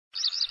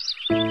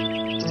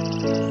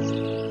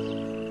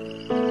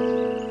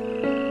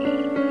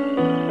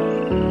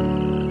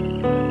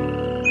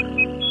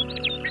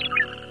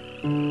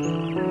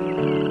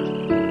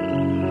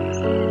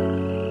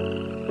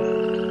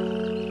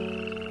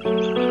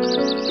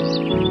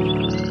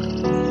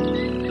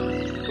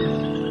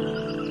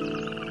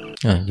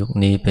ยุค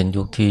นี้เป็น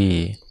ยุคที่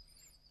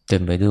เต็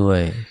มไปด้วย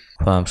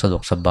ความสะดว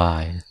กสบา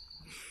ย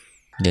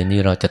เดี๋ยวนี้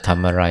เราจะท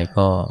ำอะไร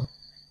ก็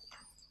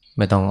ไ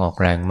ม่ต้องออก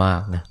แรงมา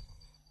กนะ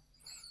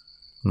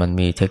มัน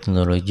มีเทคโน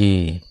โลยี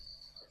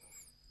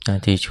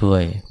ที่ช่ว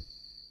ย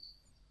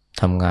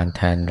ทำงานแ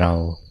ทนเรา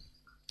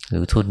หรื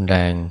อทุนแร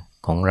ง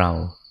ของเรา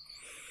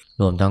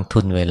รวมทั้งทุ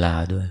นเวลา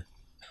ด้วย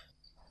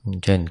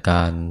เช่นก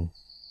าร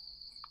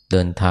เ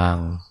ดินทาง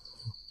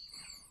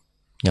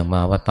อย่างม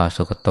าวัดป่า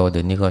สุกโตเ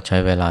ดี๋ยวนี้ก็ใช้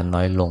เวลาน้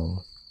อยลง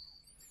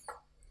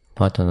เพ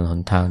ราะถนนห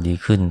นทางดี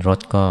ขึ้นรถ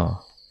ก็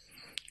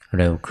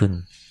เร็วขึ้น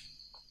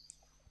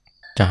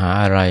จะหา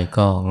อะไร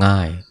ก็ง่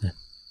ายนะ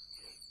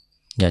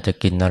อยากจะ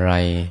กินอะไร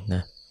น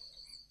ะ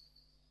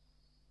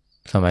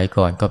สมัย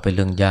ก่อนก็เป็นเ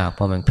รื่องยากเพ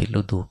ราะมันผิดฤ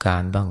ดูกา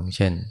ลบ้างเ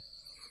ช่น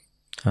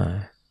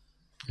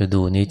ฤ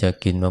ดูนี้จะ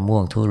กินมะม่ว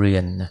งทุเรีย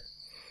นนะ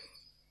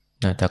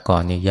แต่ก่อ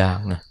นนี่ยาก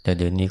นะแต่เ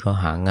ดี๋ยวนี้ก็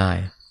หาง่าย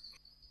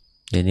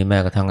เดี๋ยวนี้แม้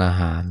กระทั่งอา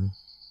หาร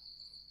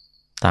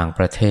ต่างป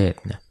ระเทศ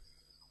นะ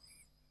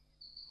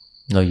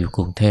เราอยู่ก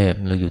รุงเทพ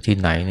เราอยู่ที่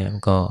ไหนเนี่ย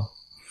ก็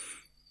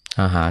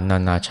อาหารนา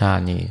นาชา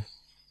ตินี่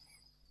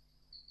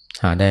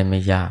หาได้ไม่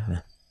ยากน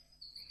ะ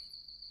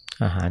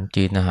อาหาร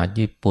จีนอาหาร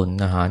ญี่ปุ่น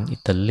อาหารอิ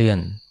ตาเลียน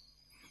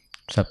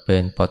สเป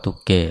นโปรตุ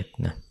เกส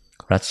นะ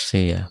รัสเ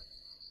ซีย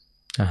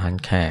อาหาร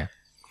แขก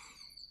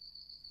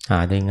หา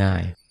ได้ง่า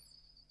ย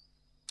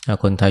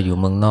คนไทยอยู่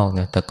เมืองนอกเ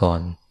นี่ยแต่ก่อ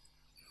น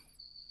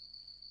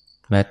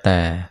แม้แต่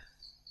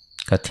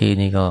กะทิ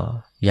นี่ก็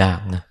ยาก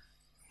นะ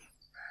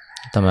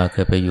อาตมาเค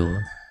ยไปอยู่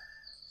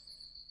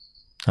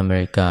อเม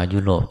ริกายุ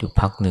โรปอยู่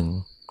พักหนึ่ง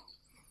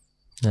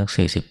นัก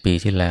40 ปี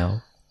ที่แล้ว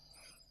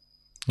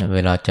เว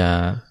ลาจะ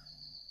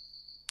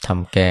ท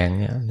ำแกง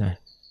เนี่ยนะ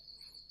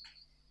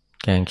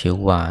แกงเขียว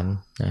หวาน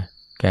นะ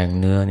แกง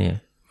เนื้อเนี่ย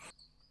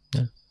น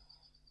ะ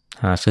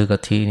หาซื้อกะ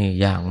ทินี่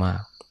ยากมา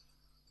ก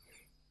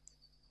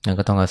นั่น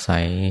ก็ต้องอาศั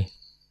ย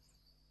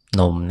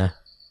นมนะ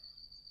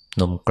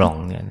นมกล่อง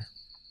เนี่ยนะ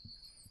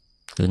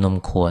หรือนม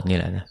ขวดนี่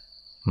แหละนะ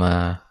ม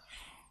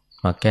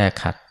าแก้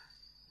ขัด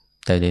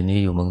แต่เดี๋ยวนี้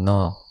อยู่เมืองน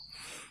อก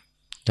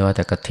จะว่าแ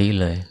ต่กะทิ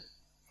เลย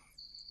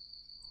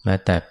แม้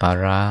แต่ปลา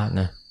ร้า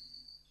นะ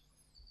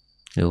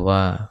หรือว่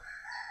า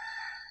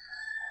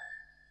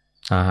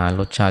อาหาร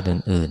รสชาติ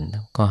อื่น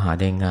ๆก็หา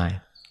ได้ง่าย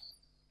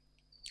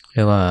เ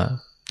รียกว่า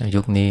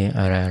ยุคนี้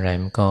อะไร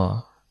ๆมัน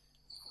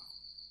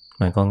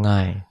ก็ง่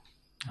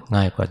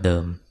ายกว่าเดิ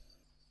ม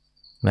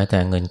แม้แต่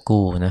เงิน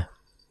กู้นะ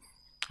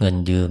เงิน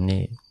ยืม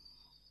นี่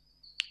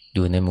อ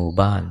ยู่ในหมู่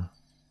บ้าน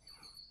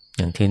อ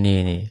ย่างที่นี่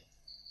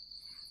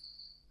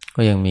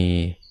ก็ยังมี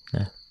น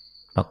ะ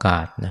ประกา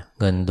ศนะ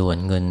เงินด่วน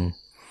เ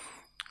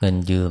งิน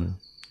ยืม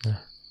น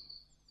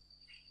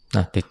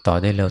ะติดต่อ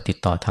ได้เร็วติด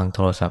ต่อทางโท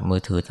รศัพท์มื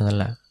อถือเท่านั้น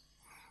แหละ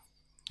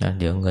นะ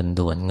เดี๋ยวเงิน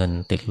ด่วนเงิน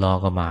ติดล้อ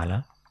ก็มาแล้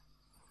ว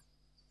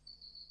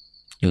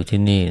อยู่ที่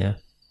นี่นะ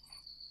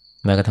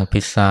แม้กระทั่งพิ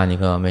ซซ่านี่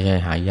ก็ไม่ใช่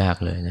หายาก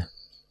เลยนะ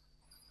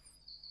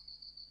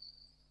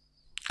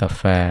กาแ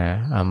ฟ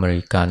อเม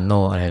ริกาโ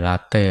น่อะไรลา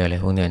เต้อะไร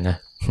พวกเนี้ยนะ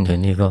เดี๋ยว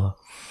นี้ก็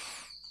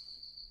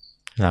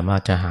สามาร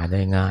ถจะหาไ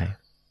ด้ง่าย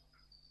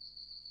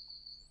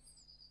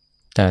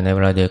แต่ในเว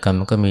ลาเดียวกัน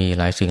มันก็มี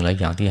หลายสิ่งหลาย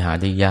อย่างที่หา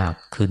ได้ยาก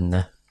ขึ้นน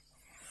ะ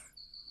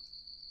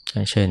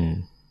เช่น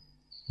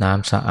น้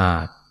ำสะอา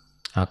ด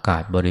อากา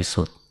ศบริ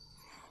สุทธิ์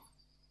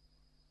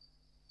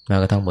แม้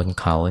กระทั่งบน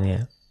เขาเนี่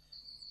ย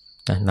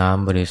น้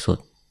ำบริสุท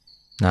ธิ์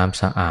น้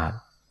ำสะอาด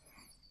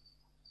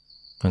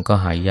มันก็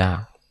หายา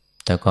ก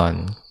แต่ก่อน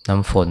น้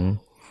ำฝน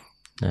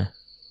นะ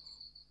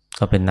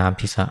ก็เป็นน้ำ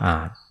ที่สะอา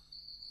ด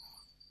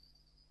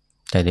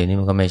แต่เดี๋ยวนี้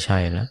มันก็ไม่ใช่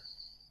แล้ว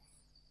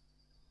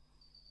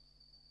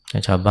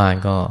ชาวบ้าน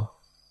ก็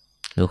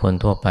หรือคน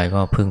ทั่วไปก็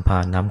พึ่งพา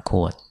น้ำข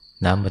วด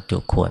น้ำบรรจุ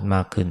ขวดม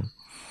ากขึ้น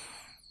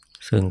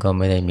ซึ่งก็ไ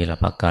ม่ได้มีรับ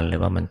ประกันเลย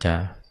ว่ามันจะ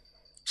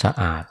สะ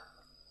อาด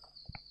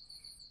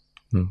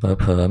เ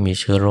ผลอๆมี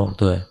เชื้อโรค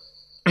ด้วย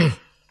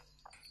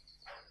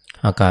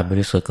อากาศบ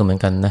ริสุทธิ์ก็เหมือน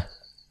กันนะ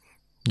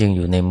ยิ่งอ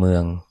ยู่ในเมือ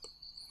ง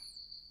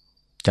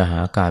จะหา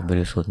อากาศบ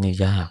ริสุทธิ์นี่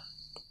ยาก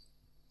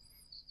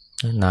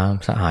น้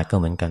ำสะอาดก็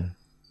เหมือนกัน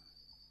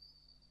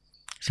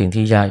สิ่ง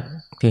ที่ยาก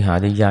ที่หา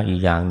ได้ยากอี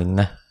กอย่างหนึ่ง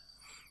นะ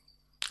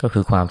ก็คื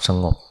อความส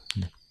งบ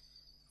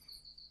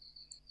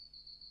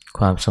ค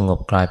วามสงบ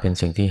กลายเป็น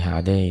สิ่งที่หา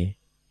ได้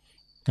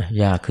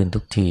ยากขึ้นทุ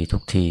กที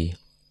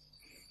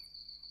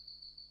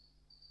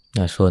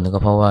ส่วนนึงก็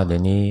เพราะว่าเดี๋ย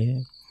วนี้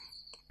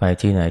ไป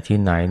ที่ไ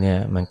หนเนี่ย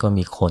มันก็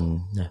มีคน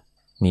นะ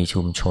มี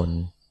ชุมชน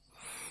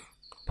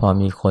พอ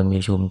มีคนมี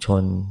ชุมช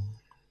น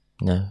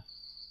นะ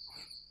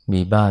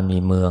มีบ้านมี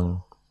เมือง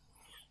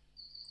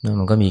นะ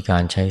มันก็มีกา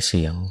รใช้เ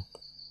สี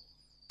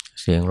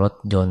ยงรถ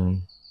ยนต์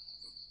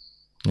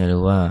หรื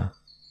อว่า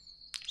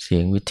เสี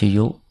ยงวิท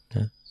ยุน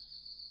ะ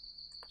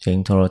เสียง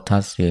โทรทั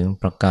ศน์เสียง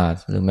ประกาศ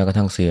หรือแม้กระ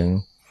ทั่งเสียง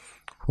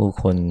ผู้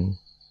คน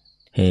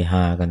เฮฮ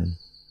ากัน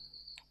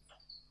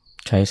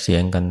ใช้เสีย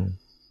งกัน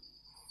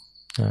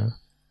นะ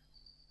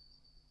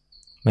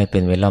ไม่เป็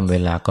นเว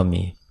ลาก็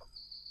มี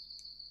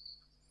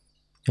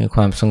ค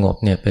วามสงบ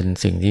เนี่ยเป็น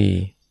สิ่งที่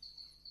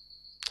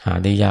หา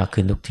ได้ยาก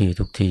ขึ้นทุก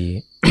ที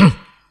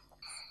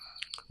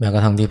แม้กร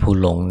ะทั่งที่ภู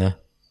หลงนะ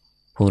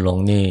ภูหลง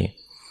นี่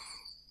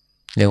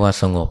เรียกว่า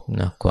สงบ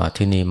นะกว่า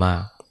ที่นี่มา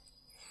ก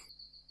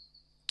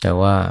แต่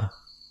ว่า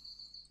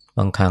บ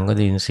างครั้งก็ไ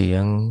ด้ยินเสีย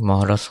งมห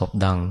รสพ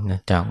ดังนะ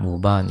จากหมู่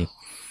บ้านอีก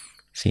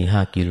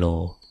 4-5 กิโล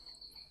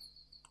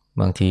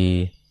บางที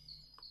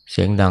เ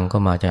สียงดังก็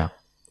มาจาก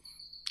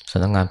ส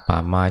ำนักงานป่า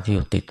ไม้ที่อ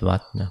ยู่ติดวั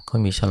ดนะเขา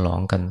มีฉลอง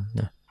กัน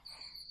นะ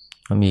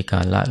เขามีกา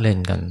รละเล่น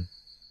กัน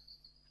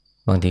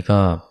บางทีก็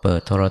เปิด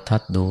โทรทั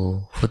ศน์ดู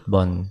ฟุตบ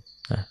อล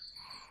นะ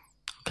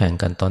แข่ง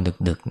กันตอน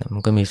ดึกๆนะมั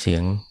นก็มีเสีย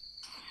ง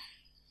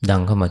ดั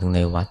งเข้ามาถึงใน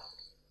วัด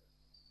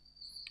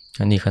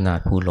อันนี้ขนาด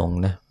ภูหลง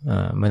นะ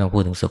ไม่ต้องพู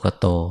ดถึงสุก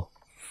โต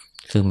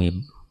ซึ่งมี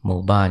หมู่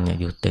บ้านเนี่ย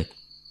อยู่ติด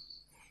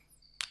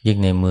ยิ่ง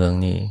ในเมือง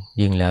นี่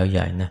ยิ่งแล้วให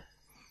ญ่นะ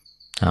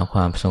หาคว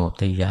ามสงบ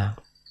ได้ยาก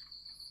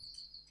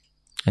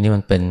อันนี้มั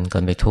นเป็นกั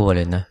นไปทั่วเ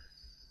ลยนะ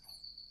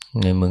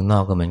ในเมืองนอ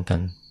กก็เหมือนกัน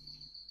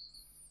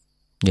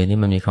เดี๋ยวนี้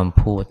มันมีค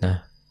ำพูดนะ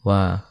ว่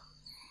า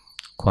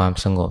ความ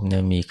สงบเนี่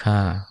ยมีค่า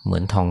เหมื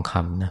อนทองค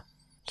ำนะ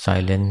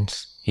Silence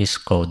is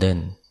golden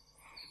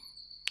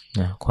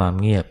นะความ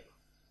เงียบ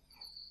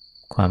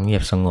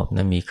สงบน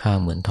ะมีค่า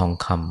เหมือนทอง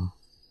ค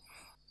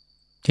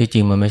ำที่จ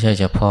ริงมันไม่ใช่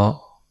เฉพาะ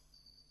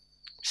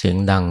เสียง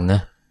ดังนะ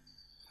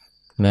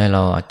แม้เร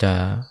าอาจจะ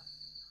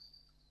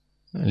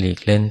หลีก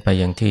เล่นไป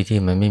อย่างที่ที่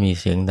มันไม่มี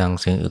เสียงดัง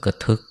เสียงอึกระ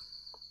ทึก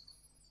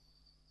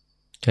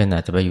เช่นอา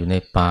จจะไปอยู่ใน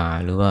ป่า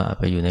หรือว่า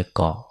ไปอยู่ในเ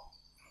กาะ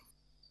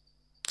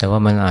แต่ว่า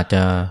มันอาจจ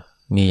ะ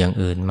มีอย่าง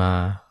อื่นม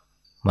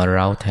าเ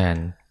ร้าแทน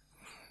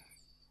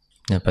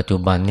ในปัจจุ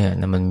บันเนี่ย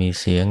นะมันมี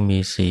เสียงมี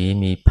สี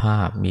มีภา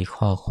พมี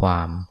ข้อคว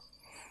าม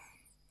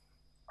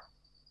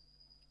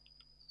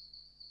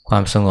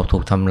สงบถู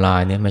กทำลา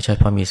ยเนี่ยไม่ใช่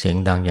เพราะมีเสียง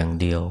ดังอย่าง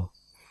เดียว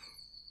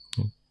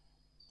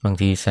บาง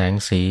ทีแสง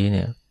สีเ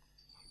นี่ย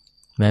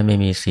แม้ไม่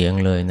มีเสียง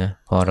เลยนะ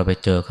พอเราไป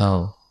เจอเข้า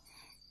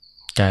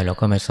ใจเรา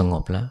ก็ไม่สง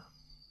บแล้ว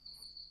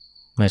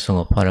ไม่สง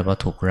บเพราะอะไรเพรา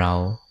ะถูกเรา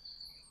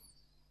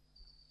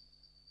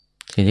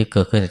สิ่งที่เ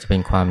กิดขึ้นอาจจะเป็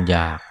นความอย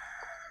าก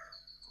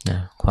นะ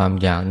ความ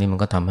อยากนี่มัน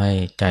ก็ทำให้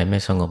ใจไม่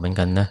สงบเหมือน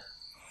กันนะ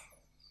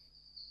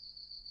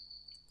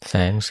แส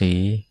งสี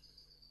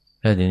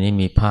แล้วเดี๋ยวนี้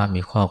มีภาพ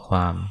มีข้อคว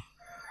าม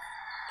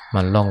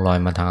มันล่องลอย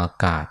มาทางอา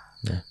กาศ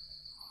นะ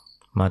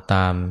มาต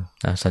าม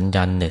สัญญ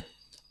าณเน็ต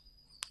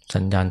สั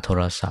ญญาณโท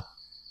รศัพท์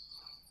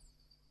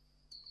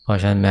เพราะ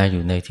ฉะนั้นแม้อ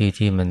ยู่ในที่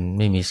ที่มันไ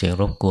ม่มีเสียง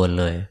รบกวน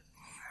เลย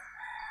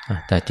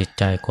แต่จิต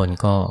ใจคน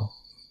ก็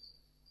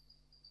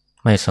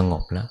ไม่สง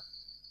บแล้ว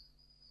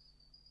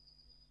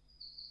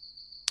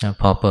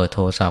พอเปิดโท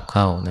รศัพท์เ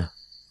ข้านะ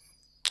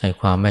ไอ้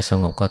ความไม่ส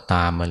งบก็ต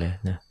ามมาเลย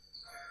นะ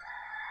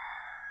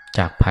จ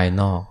ากภาย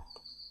นอก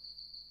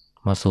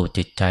มาสู่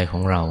จิตใจขอ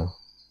งเรา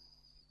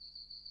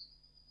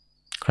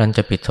ครั้นจ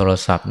ะปิดโทร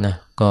ศัพท์นะ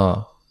ก็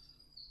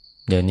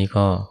เดี๋ยวนี้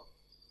ก็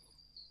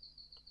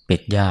ปิ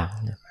ดยาก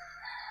นะ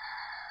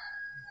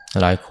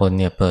หลายคน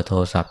เนี่ยเปิดโท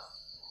รศัพท์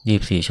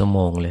24 ชั่วโม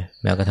งเลย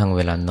แม้กระทั่งเ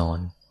วลานอน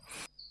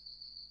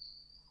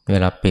เว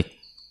ลาปิด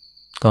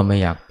ก็ไม่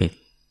อยากปิด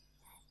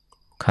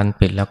คัน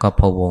ปิดแล้วก็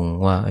พะวง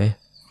ว่า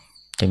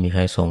จะมีใค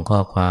รส่งข้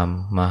อความ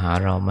มาหา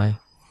เราไหม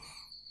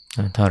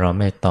ถ้าเรา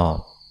ไม่ตอบ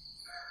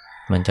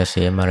มันจะเ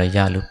สียมารย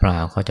าทหรือเปล่า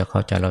เขาจะเข้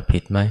าใจเราผิ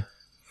ดไหม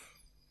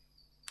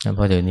เพ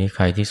ราะเดี๋ยวนี้ใค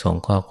รที่ส่ง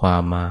ข้อควา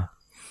มมา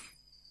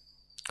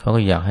เขาก็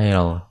อยากให้เร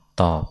า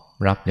ตอบ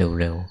รับ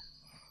เร็ว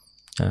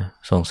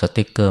ๆส่งส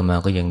ติ๊กเกอร์มา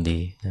ก็ยังดี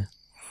นะ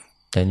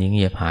แต่นี้เ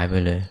งียบหายไป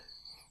เลย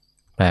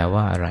แปล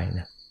ว่าอะไรน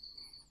ะ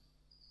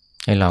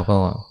ให้เราก็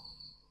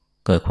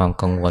เกิดความ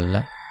กังวลแ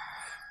ล้ว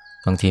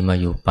บางทีมา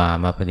อยู่ป่า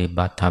มาปฏิ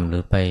บัติธรรมหรื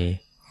อไ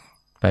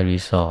ปรี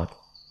สอร์ท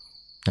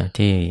นะ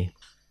ที่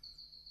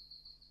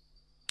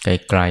ไ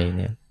กลๆเ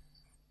นี่ย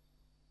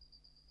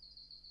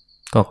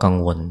ก็กัง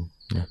วล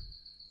นะ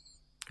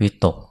วิ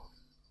ตก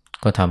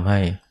ก็ทำให้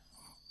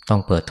ต้อ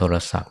งเปิดโทร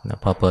ศัพท์นะ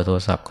พอเปิดโทร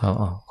ศัพท์เข้า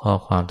ข้อ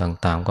ความ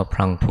ต่างๆก็พ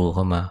รั่งพรูเ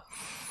ข้ามา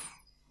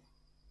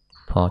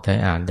พอได้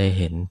อ่านได้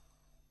เห็น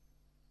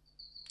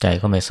ใจ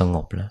ก็ไม่สง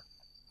บแล้ว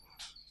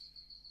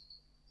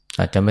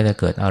อาจจะไม่ได้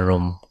เกิดอาร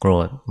มณ์โกร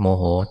ธโม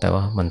โหแต่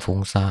ว่ามันฟุ้ง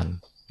ซ่าน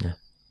นะ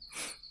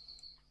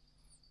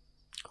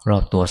รอ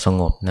บตัวส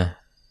งบนะ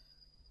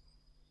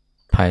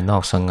ภายนอ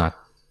กสงัด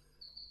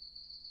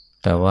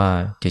แต่ว่า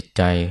จิตใ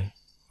จ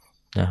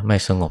นะไม่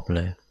สงบเล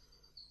ย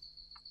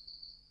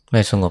ไ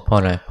ม่สงบเพราะ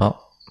อะไรเพราะ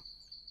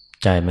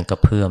ใจมันกระ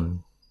เพื่อม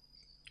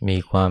มี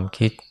ความ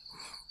คิด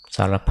ส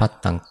ารพัด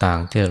ต่าง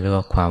ๆที่เรียก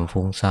ว่าความ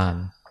ฟุ้งซ่าน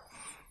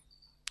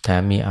แถ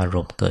มมีอาร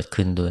มณ์เกิด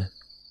ขึ้นด้วย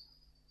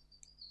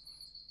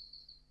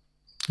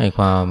ไอ้ค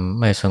วาม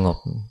ไม่สงบ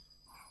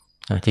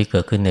ที่เกิ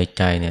ดขึ้นในใ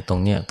จเนี่ยตร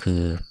งเนี้ยคื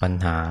อปัญ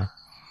หา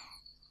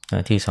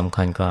ที่สำ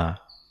คัญกว่า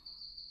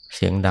เ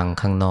สียงดัง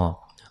ข้างนอก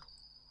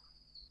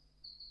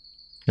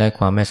และค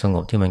วามไม่สง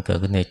บที่มันเกิด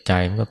ขึ้นในใจ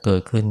มันก็เกิ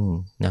ดขึ้น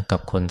นะกับ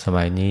คนส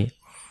มัยนี้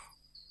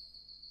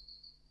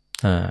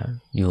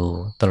อยู่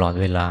ตลอด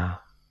เวลา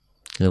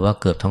หรือว่า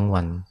เกือบทั้ง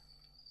วัน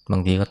บา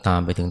งทีก็ตาม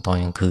ไปถึงตอน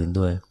กลางคืน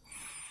ด้วย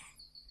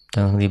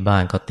ทั้งที่บ้า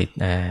นก็ติด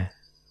แอร์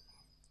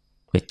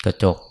ปิดกระ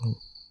จก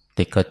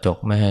ติดกระจก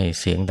ไม่ให้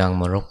เสียงดัง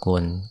มารบกว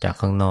นจาก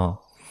ข้างนอก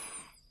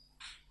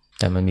แ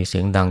ต่มันมีเสี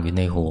ยงดังอยู่ใ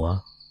นหัว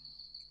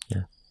น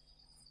ะ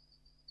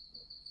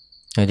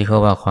ไอ้ที่เขา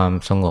ว่าความ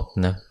สงบ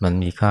นะมัน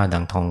มีค่าดั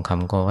งทองค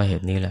ำก็ว่าเห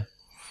ตุนี้แหละ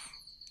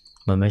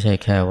มันไม่ใช่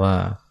แค่ว่า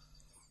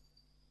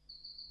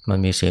มัน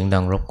มีเสียงดั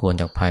งรบกวน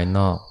จากภายน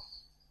อก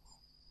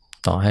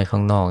ต่อให้ข้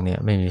างนอกเนี่ย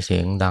ไม่มีเสี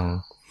ยงดัง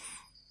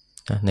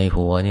ใน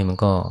หัวนี่มัน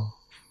ก็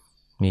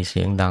มีเ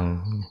สียงดัง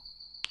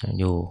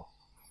อยู่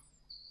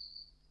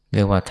เ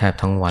รียกว่าแทบ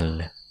ทั้งวัน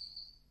เลย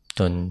จ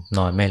นน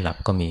อนไม่หลับ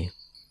ก็มี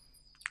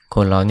ค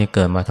นเรานี่เ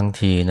กิดมาทั้ง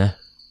ทีนะ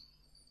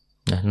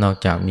นอก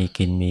จากมี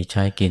กินมีใ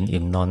ช้กิน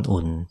อิ่มนอน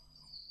อุ่น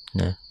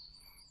นะ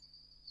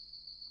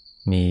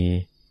มี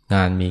ง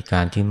านมีก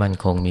ารที่มั่น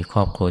คงมีคร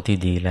อบครัวที่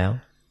ดีแล้ว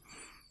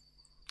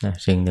นะ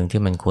สิ่งหนึ่ง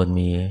ที่มันควร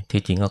มี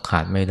ที่จริงก็ขา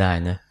ดไม่ได้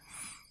นะ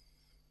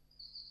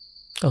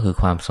ก็คือ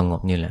ความสง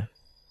บนี่แหละ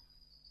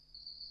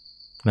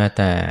แม้แ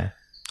ต่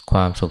คว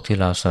ามสุขที่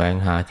เราแสวง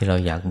หาที่เรา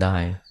อยากได้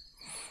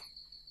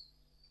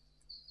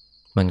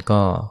มัน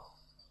ก็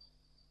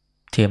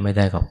เทียบไม่ไ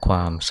ด้กับคว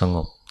ามสง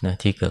บนะ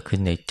ที่เกิดขึ้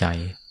นในใจ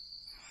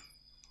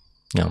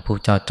อย่างพระ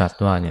เจ้าตรัส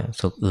ว่าเนี่ย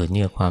สุขอื่นเ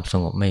นี่ยความส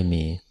งบไม่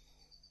มี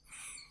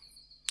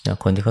นะ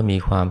คนที่เขามี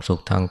ความสุ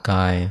ขทางก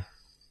าย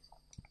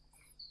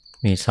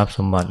มีทรัพย์ส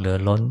มบัติเหลือ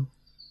ล้น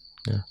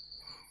นะ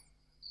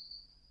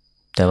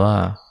แต่ว่า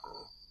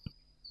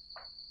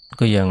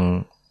ก็ยัง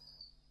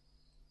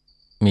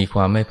มีคว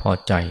ามไม่พอ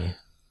ใจ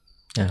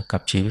นะกั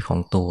บชีวิตของ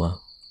ตัว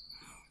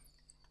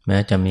แม้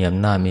จะมีอ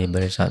ำนาจมีบ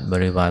ริษัทบ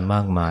ริวารม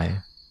ากมาย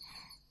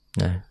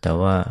นะแต่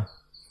ว่า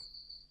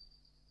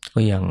ก็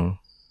ยัง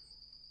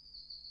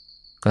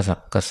กระสับ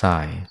กระส่า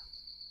ย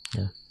น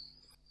ะ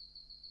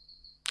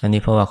อัน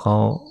นี้เพราะว่าเขา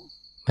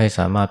ไม่ส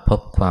ามารถพบ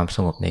ความส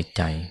งบในใ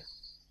จ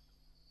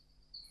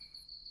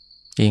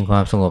จริงคว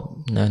ามสงบ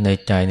นะใน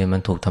ใจเนี่ยมั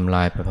นถูกทำล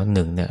ายไปเพราะห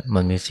นึ่งเนี่ยมั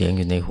นมีเสียงอ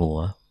ยู่ในหัว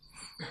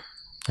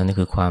อันนี้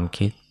คือความ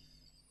คิด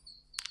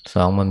ส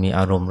องมันมีอ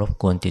ารมณ์รบ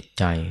กวนจิต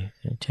ใจ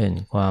เช่น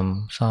ความ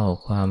เศร้า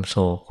ความโศ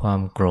กควา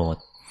มโกรธ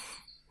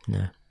น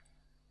ะ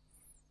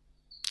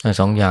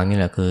สองอย่างนี่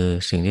แหละคือ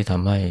สิ่งที่ท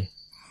ำให้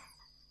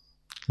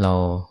เรา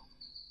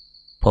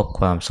พบ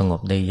ความสงบ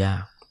ได้ยา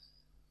ก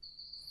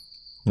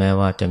แม้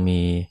ว่าจะมี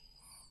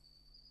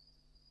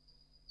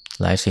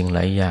หลายสิ่งหล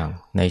ายอย่าง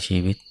ในชี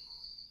วิต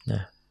น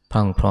ะพ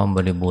รั่งพร้อมบ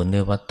ริบูรณ์ด้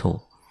วยวัตถุ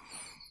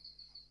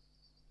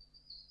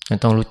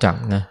ต้องรู้จัก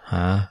นะห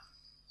า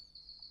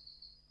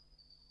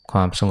คว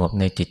ามสงบ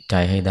ในจิตใจ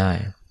ให้ได้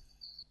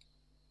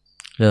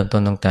เริ่มต้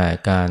นตั้งแต่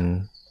การ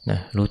นะ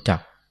รู้จัก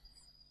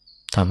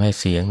ทำให้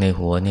เสียงใน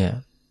หัวเนี่ย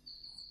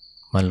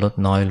มันลด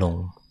น้อยลง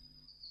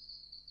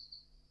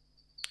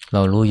เร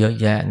ารู้เยอะ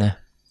แยะนะ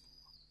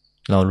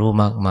เรารู้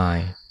มากมาย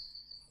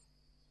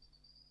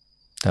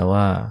แต่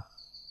ว่า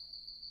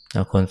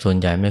คนส่วน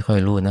ใหญ่ไม่ค่อย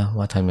รู้นะ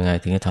ว่าทำยังไง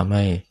ถึงจะทำใ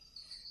ห้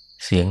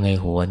เสียงใน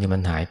หัวนี่มั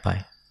นหายไป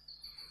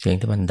เสียง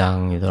ที่มันดัง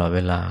อยู่ตลอดเว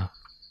ลา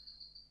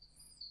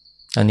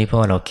อันนี้เพราะ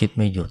เราคิด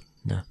ไม่หยุด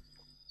นะ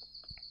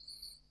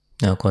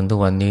คนทุก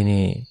วันนี้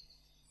นี่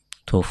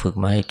ถูกฝึก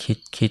มาให้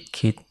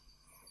คิด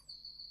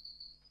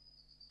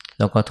แ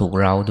ล้วก็ถูก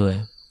เร้าด้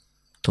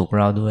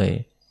วย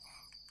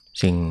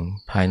สิ่ง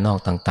ภายนอก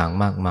ต่าง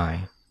ๆมากมาย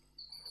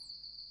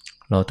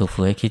เราถูกฝึ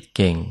กให้คิดเ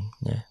ก่ง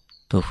นะ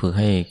ถูกฝึก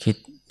ให้คิด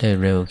ได้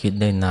เร็วคิด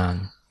ได้นาน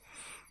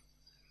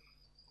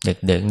เ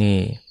ด็กๆนี่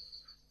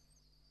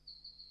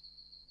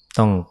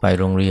ต้องไป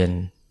โรงเรียน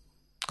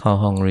เข้า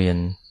ห้องเรียน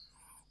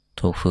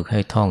ถูกฝึกให้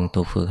ท่อง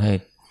ถูกฝึกให้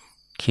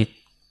คิด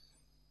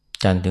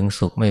จันทร์ถึง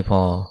ศุกร์ไม่พ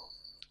อ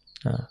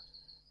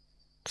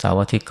เสาร์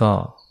อาทิตย์ก็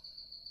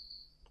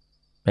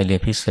ไปเรีย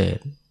นพิเศษ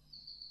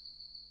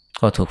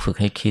ก็ถูกฝึก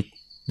ให้คิด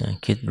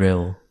คิดเร็ว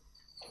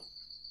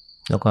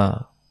แล้วก็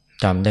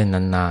จำได้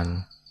นาน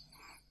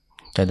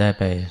ๆจะได้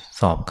ไป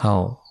สอบเข้า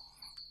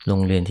โร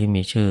งเรียนที่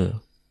มีชื่อ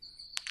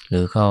ห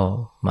รือเข้า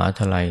มหาวิ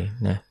ทยาลัย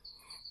นะ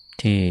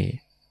ที่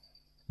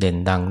เด่น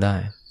ดังได้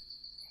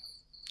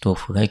ถูก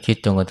ฝึกให้คิด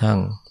จนกระทั่ง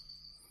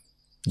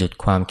หยุด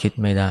ความคิด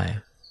ไม่ได้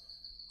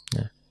น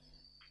ะ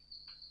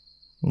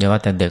อย่าว่า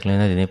แต่เด็กเลย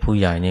นะเดี๋ยวนี้ผู้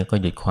ใหญ่เนี่ยก็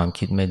หยุดความ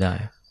คิดไม่ได้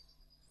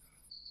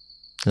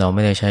เราไ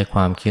ม่ได้ใช้คว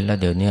ามคิดแล้ว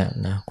เดี๋ยวนี้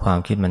นะความ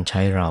คิดมันใ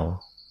ช้เรา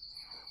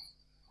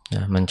น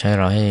ะมันใช้เ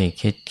ราให้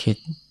คิด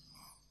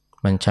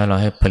มันใช้เรา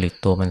ให้ผลิต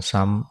ตัวมัน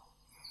ซ้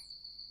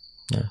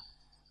ำนะ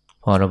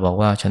พอเราบอก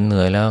ว่าฉันเห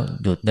นื่อยแล้ว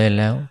หยุดได้แ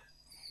ล้ว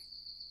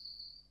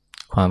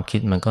ความคิ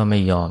ดมันก็ไม่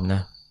ยอมน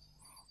ะ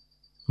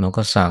มัน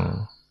ก็สั่ง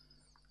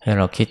ให้เ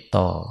ราคิด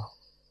ต่อ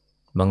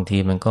บางที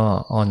มันก็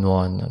อ้อนวอ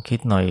นคิด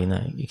หน่อยน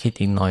ะคิด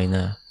อีกหน่อยน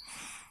ะ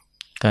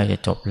ใกล้จะ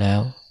จบแล้ว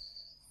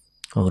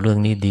โอ้เรื่อง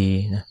นี้ดี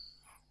นะ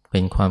เป็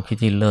นความคิด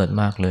ที่เลิศ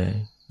มากเลย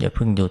อย่าเ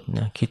พิ่งหยุด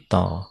นะคิด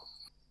ต่อ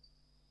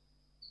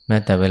แม้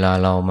แต่เวลา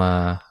เรามา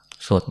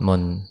สวดม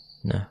นต์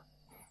นะ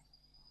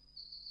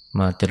ม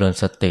าเจริญ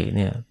สติเ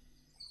นี่ย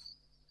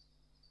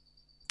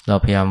เรา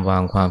พยายามวา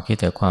งความคิด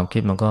แต่ความคิ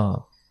ดมัน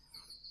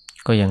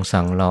ก็ยัง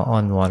สั่งเราอ้อ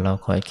นวอนเรา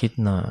ขอให้คิด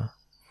หน่อย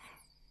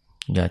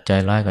อย่าใจ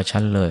ร้ายกับฉั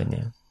นเลยเ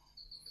นี่ย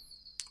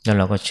แล้วเ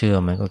ราก็เชื่อ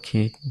มันก็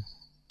คิด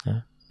นะ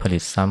ผลิ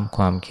ตซ้ำค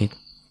วามคิด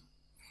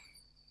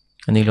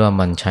อันนี้เรียกว่า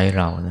มันใช้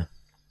เรานะ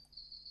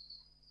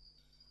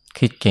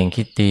คิดเก่ง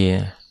คิดดี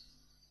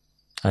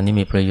อันนี้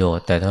มีประโยช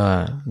น์แต่ถ้า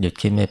หยุด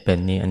คิดไม่เป็น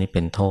นี่อันนี้เ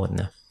ป็นโทษ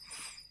นะ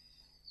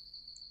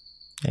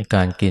ก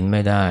ารกินไ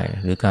ม่ได้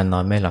หรือการนอ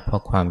นไม่หลับเพรา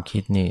ะความคิ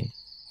ดนี่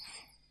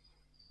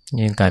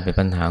กลายเป็น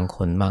ปัญหาของค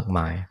นมากม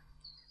าย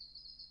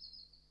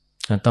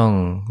ต้อง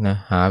นะ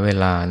หาเว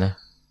ลานะ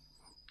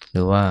ห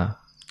รือว่า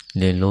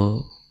เรียนรู้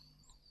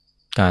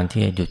การ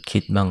ที่จะหยุดคิ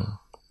ดบ้าง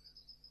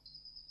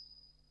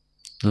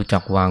รู้จั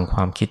กวางคว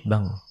ามคิดบ้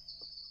าง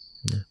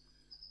นะ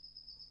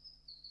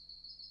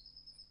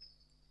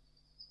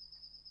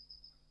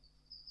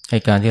ให้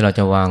การที่เราจ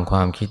ะวางคว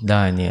ามคิดไ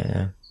ด้เนี่ยน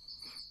ะ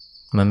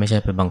มันไม่ใช่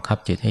ไปบังคับ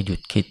จิตให้หยุ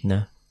ดคิดน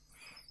ะ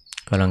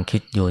กำลังคิ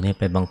ดอยู่นี่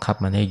ไปบังคับ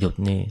มันให้หยุด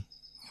นี่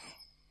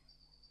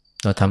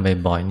เราท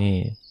ำบ่อยๆนี่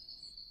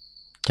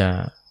จะ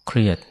เค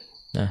รียด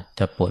นะ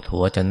จะปวดหั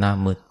วจะหน้า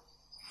มืด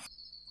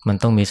มัน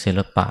ต้องมีศิล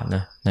ปะน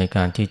ะในก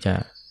ารที่จะ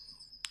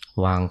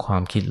วางควา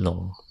มคิดลง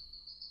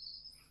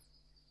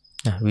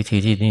นะวิธี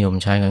ที่นิยม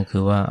ใช้กันคื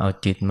อว่าเอา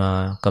จิตมา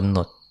กำหน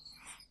ด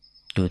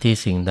อยู่ที่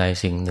สิ่งใด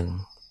สิ่งหนึ่ง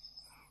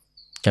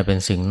จะเป็น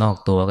สิ่งนอก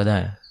ตัวก็ได้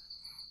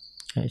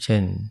เช่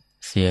น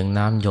เสียง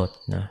น้ำหยด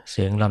นะเ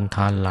สียงลำธ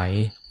ารไหล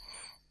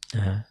น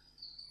ะ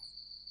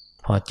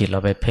พอจิตเรา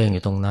ไปเพ่งอ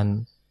ยู่ตรงนั้น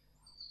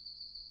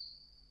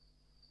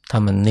ถ้า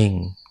มันนิ่ง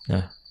น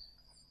ะ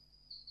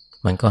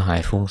มันก็หา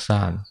ยฟุ้งซ่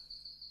าน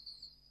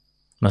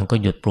มันก็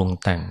หยุดปรุง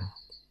แต่ง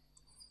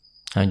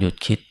หยุด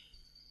คิด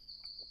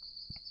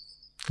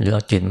หรือเอ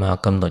าจิตมา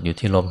กำหนดอยู่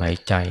ที่ลมหาย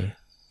ใจ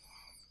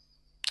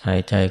หาย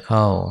ใจเ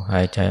ข้าห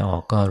ายใจออ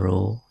กก็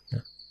รู้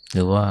ห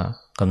รือว่า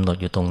กำหนด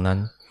อยู่ตรงนั้น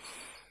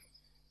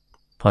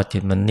พอจิ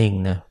ตมันนิ่ง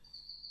นะ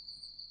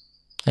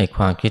ไอ้ค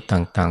วามคิด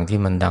ต่างๆที่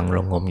มันดังร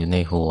ะงมอยู่ใน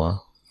หัว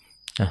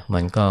มั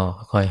นก็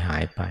ค่อยหา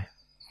ยไป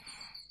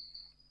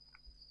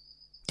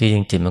ที่จ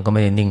ริงจิตมันก็ไ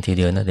ม่ได้นิ่งทีเ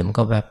ดียวนะเดี๋ยวมัน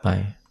ก็แวบไป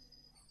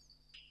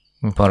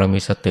พอเรามี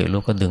สติ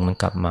รู้ก็ดึงมัน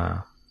กลับมา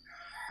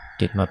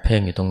จิตมาเพ่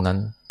งอยู่ตรงนั้น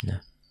นะ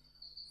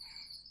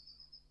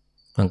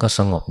มันก็ส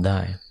งบได้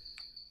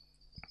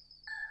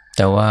แ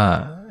ต่ว่า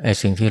ไอ้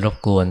สิ่งที่รบ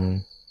กวน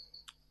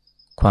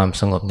ความ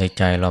สงบในใ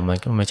จเรามัน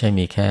ก็ไม่ใช่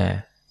มีแค่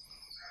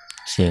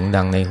เสียง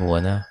ดังในหัว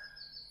นะ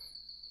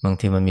บาง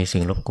ทีมันมี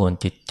สิ่งรบกวน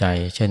จิตใจ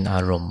เช่นอา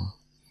รมณ์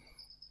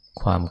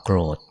ความโกร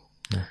ธ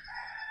นะ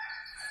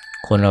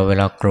คนเราเว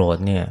ลาโกรธ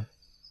เนี่ย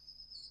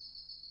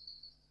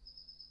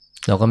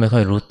เราก็ไม่ค่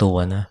อยรู้ตัว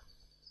นะ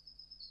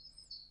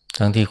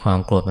ทั้งที่ความ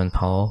โกรธมันเ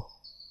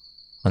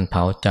ผ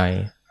าใจ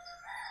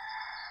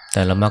แ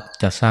ต่เรามัก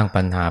จะสร้าง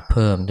ปัญหาเ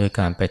พิ่มด้วย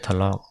การไปทะ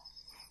เลาะ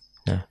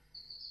นะ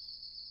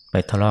ไป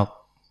ทะเลาะ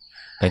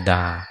ไป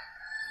ด่า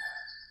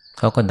เ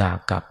ขาก็ด่า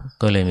กลับ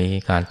ก็เลยมี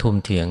การทุ่ม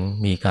เถียง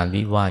มีการ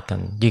วิวาทกัน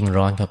ยิ่ง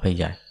ร้อนเข้าไป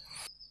ใหญ่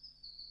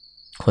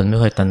คนไม่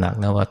ค่อยตระหนัก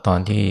นะว่าตอน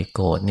ที่โ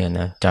กรธเนี่ย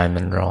นะใจ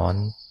มันร้อน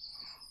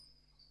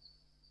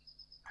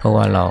เพราะ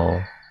ว่าเรา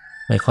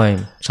ไม่ค่อย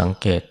สัง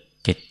เกต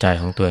จิตใจ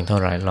ของตัวเองเท่า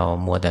ไหร่เรา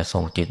มัวแต่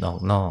ส่งจิตออก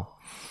นอก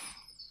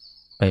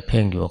ไปเ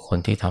พ่งอยู่กับคน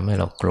ที่ทำให้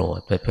เราโกรธ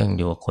ไปเพ่งอ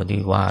ยู่กับคน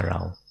ที่ว่าเรา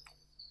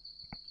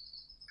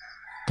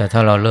แต่ถ้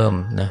าเราเริ่ม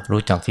นะ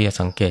รู้จักที่จะ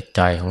สังเกตใ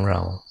จของเร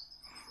า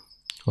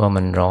ว่า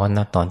มันร้อนน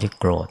ะตอนที่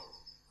โกรธ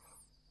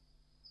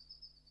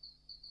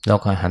เรา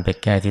ก็หันไป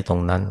แก้ที่ตร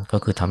งนั้นก็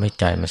คือทำให้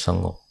ใจมันส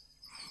งบ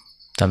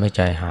ทำให้ใ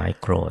จหาย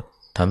โกรธ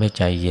ทำให้ใ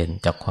จเย็น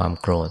จากความ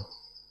โกรธ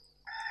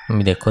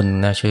มีเด็กคน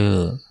นะชื่อ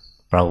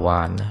ประว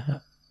านนะ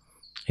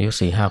อายุ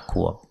 4-5 ข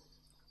วบ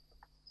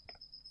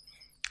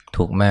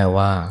ถูกแม่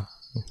ว่า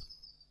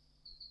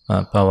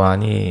ประวาน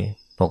นี่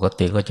ปก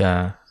ติก็จะ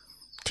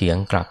เถียง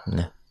กลับ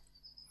นะ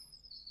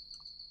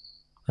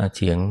เ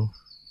ถียง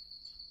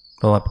เ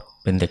พราะว่า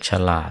เป็นเด็กฉ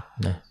ลาด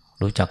นะ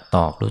รู้จักต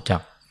อบรู้จั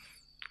ก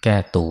แก้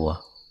ตัว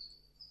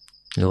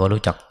หรือว่า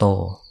รู้จักโต้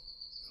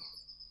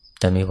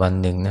แต่มีวัน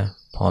หนึ่งนะ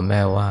พอแ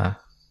ม่ว่า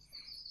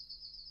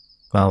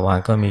ปาวาน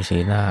ก็มีสี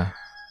หน้า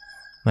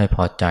ไม่พ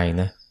อใจ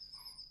นะ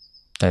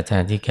แต่แท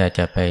นที่แกจ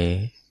ะไป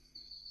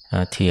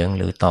เถียงห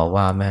รือต่อ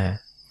ว่าแม่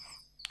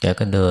แก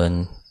ก็เดิน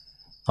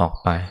ออก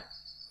ไป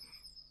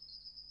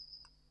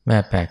แม่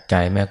แปลกใจ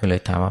แม่ก็เล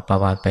ยถามว่าปา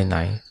วานไปไหน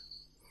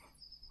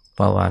ป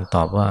าวานต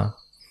อบว่า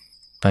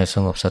ไปส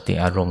งบสติ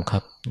อารมณ์ครั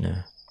บนะ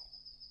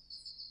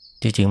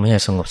ที่จริงไม่ใช่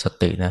สงบส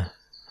ตินะ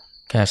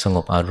แค่สง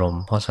บอารม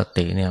ณ์เพราะส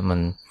ติเนี่ยมัน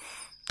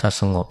ถ้า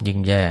สงบยิ่ง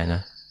แย่น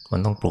ะมัน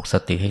ต้องปลุกส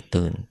ติให้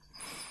ตื่น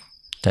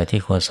แต่ที่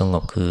ควรสง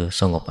บคือ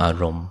สงบอา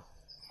รมณ์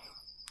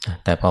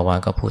แต่ปาวาน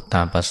ก็พูดต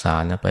ามภาษา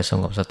นะไปส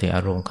งบสติอ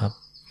ารมณ์ครับ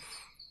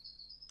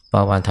ป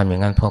าวานทำอย่า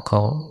งนั้นเพราะเข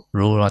า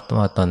รู้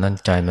ว่าตอนนั้น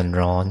ใจมัน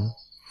ร้อน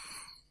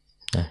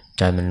นะใ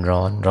จมันร้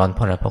อนเพ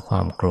ราะอะไรเพราะคว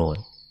ามโกรธ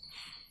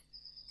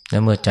และ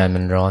เมื่อใจมั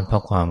นร้อนเพรา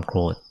ะความโกร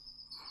ธ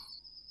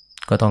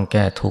ก็ต้องแ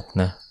ก้ทุกข์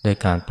นะด้วย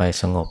การไป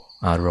สงบ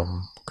อารมณ์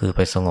คือไป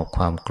สงบค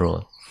วามโกร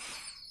ธ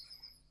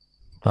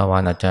ปาวา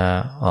นอาจจะ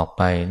ออกไ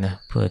ปนะ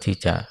เพื่อที่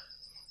จะ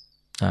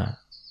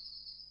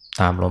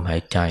ตามลมหา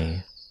ยใจ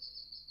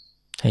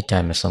ให้ใจ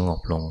มันสงบ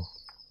ลง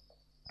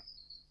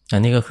อั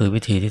นนี้ก็คือ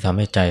วิธีที่ทำใ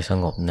ห้ใจส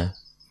งบนะ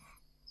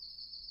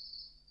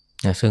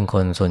ซึ่งค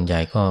นส่วนใหญ่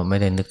ก็ไม่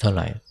ได้นึกเท่าไ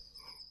หร่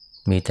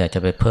มีแต่จะ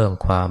ไปเพิ่ม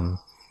ความ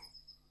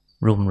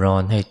รุ่มร้อ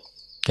นให้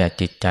แก่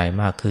จิตใจ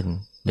มากขึ้น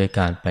โดยก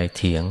ารไปเ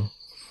ถียง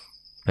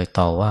ไป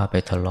ต่อว่าไป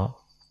ทะเลาะ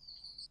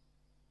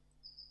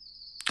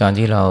การ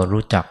ที่เรา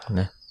รู้จัก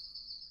นะ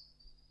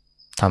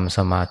ทำส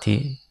มาธิ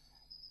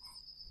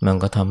มัน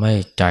ก็ทำให้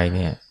ใจเ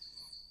นี่ย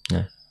น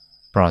ะ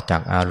ปลอดจา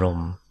กอารม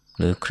ณ์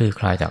หรือคลี่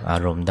คลายจากอา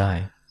รมณ์ได้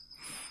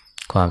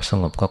ความส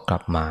งบก็กลั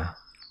บมา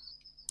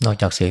นอก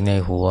จากเสียงใน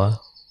หัว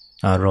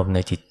อารมณ์ใน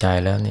จิตใจ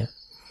แล้วเนี่ย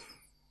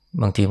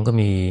บางทีมันก็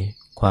มี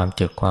ความเ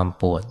จ็บความ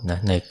ปวดนะ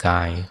ในก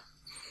าย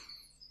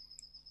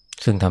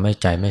ซึ่งทำให้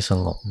ใจไม่ส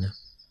งบนะ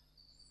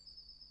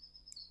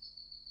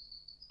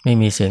ไม่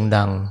มีเสียง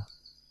ดัง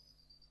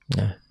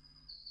นะ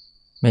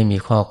ไม่มี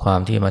ข้อความ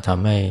ที่มาท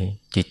ำให้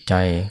จิตใจ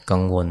กั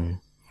งวล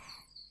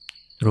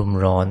รุ่ม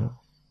ร้อน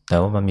แต่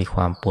ว่ามันมีค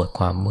วามปวด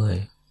ความเมื่อย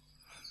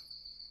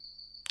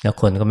แล้ว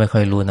คนก็ไม่ค่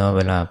อยรู้นะว่า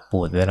เวลาป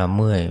วดเวลาเ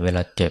มื่อยเวล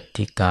าเจ็บ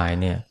ที่กาย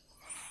เนี่ย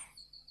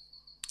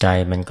ใจ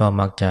มันก็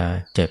มักจะ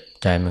เจ็บ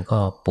ใจมันก็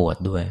ปวด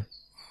ด้วย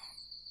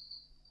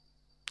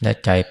และ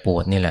ใจปว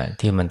ดนี่แหละ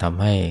ที่มันท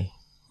ำให้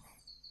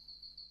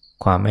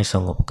ความไม่ส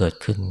งบเกิด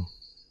ขึ้น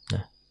น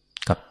ะ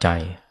กับใจ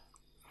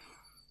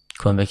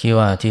คนไปคิด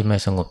ว่าที่ไม่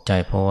สงบใจ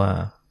เพราะว่า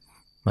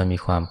มันมี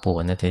ความปว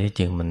ดนะแต่ที่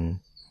จริงมัน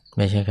ไ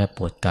ม่ใช่แค่ป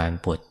วดกาย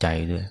ปวดใจ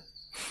ด้วย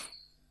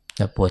แ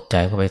ละปวดใจ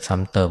ก็ไปซ้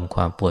ำเติมค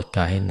วามปวดก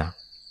ายให้หนัก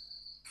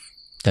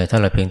แต่ถ้า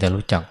เราเพียงแต่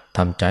รู้จักท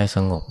ำใจส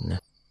งบน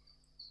ะ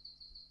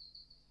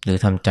หรือ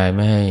ทำใจไ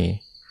ม่ให้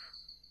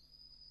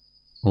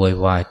โวย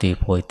วายตี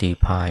โพยตี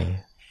พาย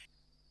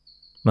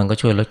มันก็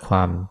ช่วยลดคว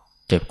าม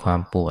เจ็บความ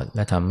ปวดแล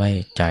ะทำให้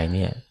ใจเ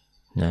นี่ย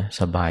นะ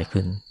สบาย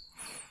ขึ้น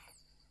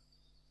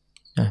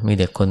มี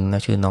เด็กคนน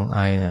ะชื่อน้องไอ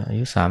นะอา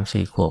ยุ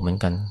 3-4 ขวบเหมือน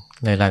กัน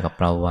ไล่ๆกับ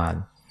ปลาวาฬ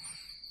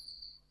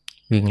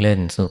วิ่งเล่น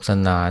สนุกส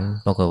นาน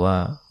ปรากฏว่า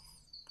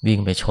วิ่ง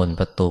ไปชน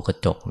ประตูกระ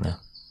จกนะ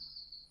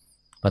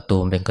ประตู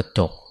มันเป็นกระจ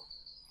ก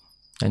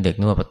เด็ก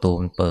นึกว่าประตู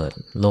มันเปิด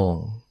โล่ง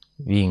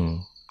วิ่ง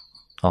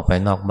ออกไป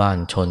นอกบ้าน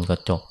ชนกร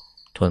ะจก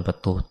ชนประ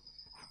ตู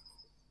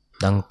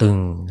ดังตึง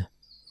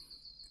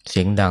เ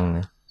สียงดังน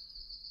ะ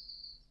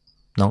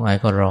น้องไอ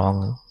ก็ร้อง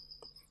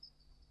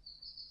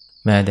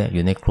แม่อ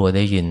ยู่ในครัวไ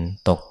ด้ยิน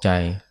ตกใจ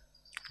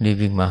รีบ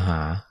วิ่งมาหา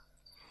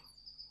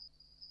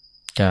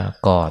จะ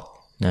กอด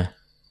นะ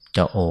จ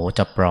ะโอบจ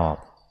ะปลอบ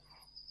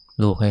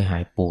ลูกให้หา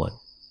ยปวด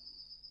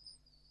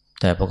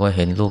แต่พอก็เ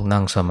ห็นลูก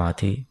นั่งสมา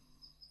ธิ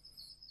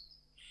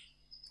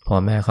พอ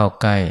แม่เข้า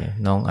ใกล้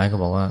น้องไอก็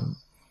บอกว่า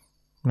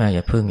แม่อ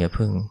ย่าพึ่ง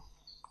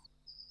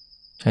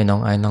ให้น้อง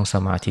ไอนั่งส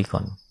มาธิก่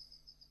อน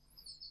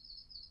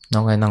น้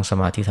องไอนั่งส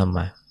มาธิทำไม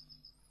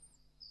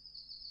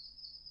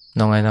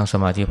น้องไอ้นั่งส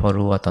มาธิเพราะ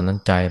รู้ว่าตอนนั้น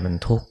ใจมัน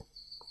ทุกข์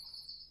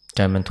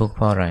เพ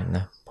ราะอะไรน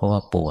ะเพราะว่า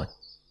ปว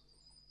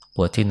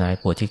ดที่ไหน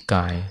ปวดที่ก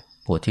าย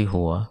ปวดที่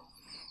หัว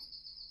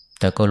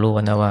แต่ก็รู้ว่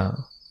านะว่า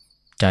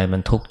ใจมั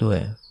นทุกข์ด้วย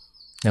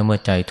แล้วเมื่อ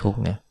ใจทุกข์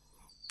เนี่ย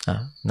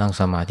นั่ง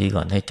สมาธิก่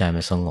อนให้ใจ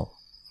มันสงบ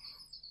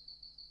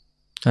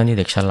อันนี้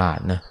เด็กฉลาด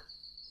นะ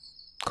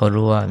เขา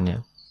รู้ว่าเนี่ย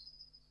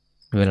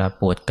เวลา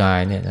ปวดกาย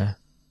เนี่ยนะ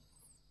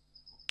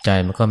ใจ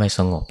มันก็ไม่ส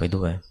งบไป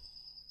ด้วย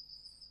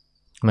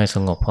ไม่ส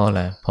งบเพราะอะไ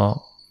รเพราะ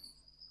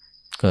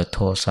เกิดโท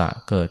สะ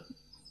เกิด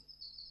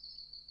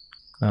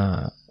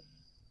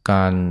ก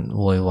าร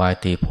โวยวาย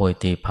ตีโพย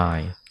ตีพาย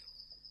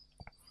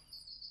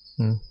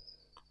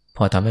พ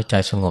อทำให้ใจ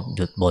สงบห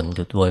ยุดบ่นห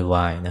ยุดโวยว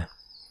ายนะ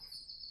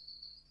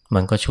มั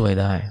นก็ช่วย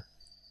ได้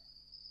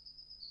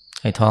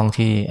ไอ้ท้อง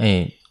ที่ไอ้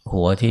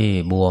หัวที่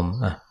บวม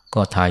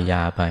ก็ทาย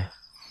าไป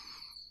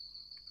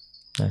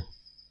นะ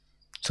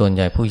ส่วนให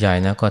ญ่ผู้ใหญ่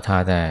นะก็ทา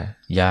แต่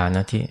ยาน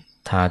ะที่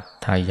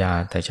ทายา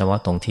แต่เฉพาะ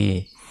ตรงที่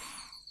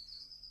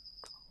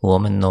หัว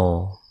มันโน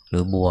หรื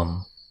อบวม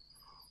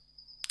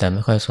แต่ไ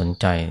ม่ค่อยสน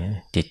ใจ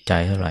จิตใจ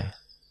เท่าไหร่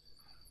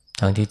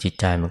ทั้งที่จิต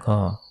ใจมันก็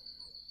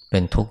เป็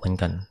นทุกข์เหมือน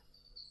กัน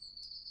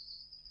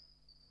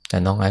แต่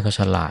น้องไอ้ก็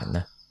ฉลาดน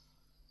ะ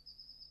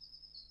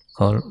เข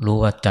ารู้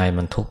ว่าใจ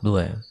มันทุกข์ด้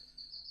วย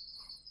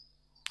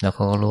แล้วเข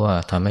าก็รู้ว่า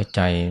ทำให้ใ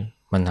จ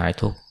มันหาย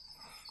ทุกข์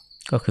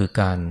ก็คือ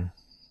การ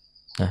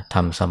ท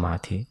ำสมา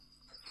ธิ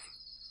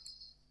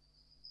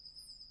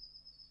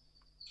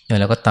อย่าง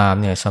ไรก็ตาม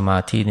เนี่ยสมา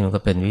ธินี่มัน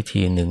ก็เป็นวิ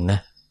ธีหนึ่งนะ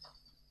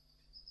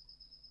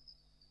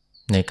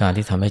ในการ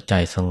ที่ทำให้ใจ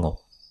สงบ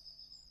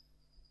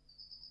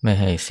ไม่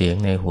ให้เสียง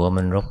ในหัว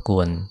มันรบก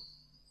วน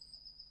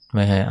ไ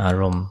ม่ให้อา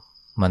รมณ์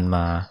มันม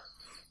า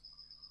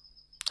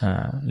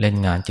เล่น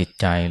งานจิต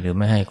ใจหรือไ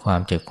ม่ให้ความ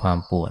เจ็บความ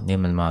ปวดนี่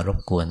มันมารบ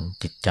กวน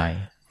จิตใจ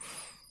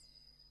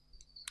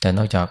แต่น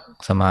อกจาก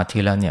สมาธิ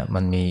แล้วเนี่ยมั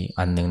นมี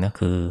อันหนึ่งนะ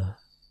คือ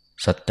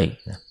สติ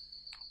นะ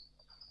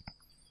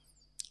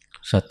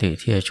สติ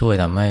ที่จะช่วย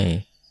ทำให้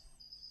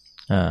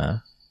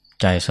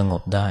ใจสง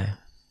บได้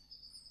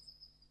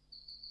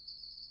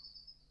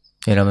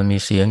เวลามันมี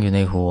เสียงอยู่ใน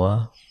หัว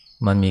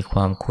มันมีคว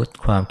า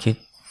มคิด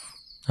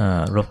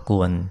รบก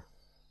วน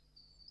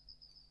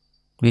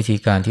วิธี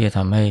การที่จะท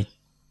ำให้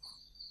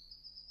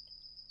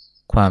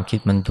ความคิด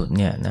มันหยุด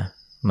เนี่ยนะ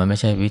มันไม่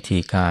ใช่วิธี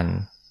การ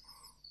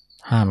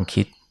ห้าม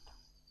คิด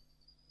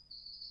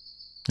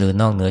หรือ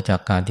นอกเหนือจา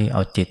กการที่เอ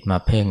าจิตมา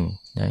เพ่ง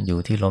นะอยู่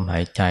ที่ลมหา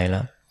ยใจแ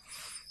ล้ว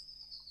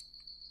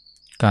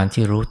การ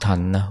ที่รู้ทัน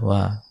นะว่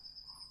า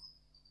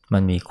มั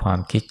นมีความ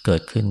คิดเกิ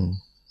ดขึ้น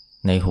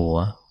ในหัว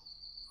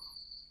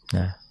น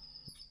ะ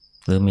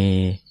หรือมี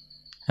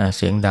เ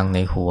สียงดังใน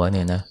หัวเ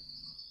นี่ยนะ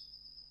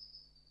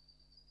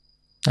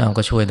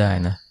ก็ช่วยได้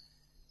นะ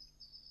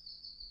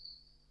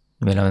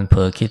เวลามันเผล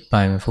อคิดไป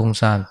มันฟุ้ง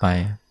ซ่านไป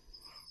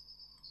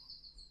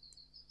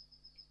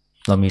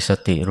เรามีส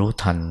ติรู้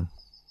ทัน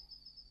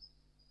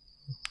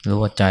รู้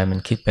ว่าใจมัน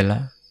คิดไปแล้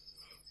ว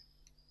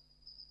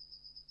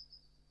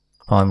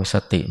พอมีส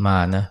ติมา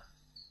นะ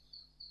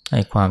ใ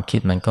ห้ความคิ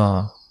ดมันก็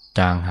จ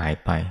างหาย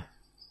ไป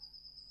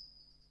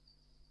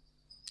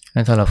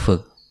ถ้าเราฝึ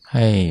กใ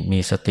ห้มี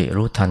สติ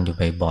รู้ทันอ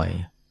ยู่บ่อย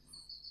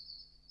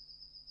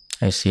ๆ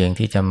ไอ้เสียง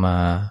ที่จะมา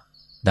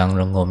ดัง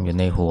ระงมอยู่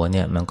ในหัวเ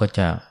นี่ยมันก็จ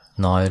ะ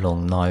น้อยลง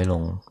น้อยล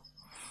ง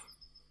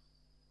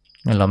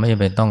เราไม่จำ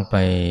เป็นต้องไป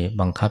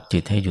บังคับจิ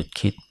ตให้หยุด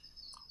คิด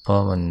เพราะ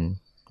มัน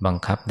บัง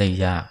คับได้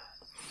ยาก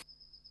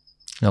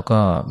แล้วก็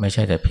ไม่ใ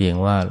ช่แต่เพียง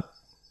ว่า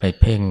ไป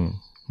เพ่ง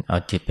เอา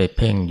จิตไปเ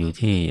พ่งอยู่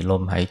ที่ล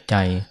มหายใจ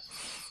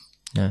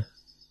นะ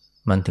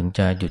มันถึงจ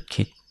ะหยุด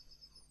คิด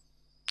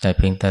แต่เ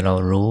พียงแต่เรา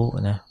รู้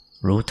นะ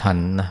รู้ทัน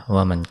นะ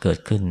ว่ามันเกิด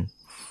ขึ้น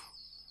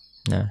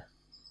นะ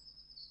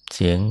เ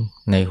สียง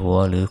ในหัว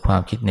หรือควา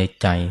มคิดใน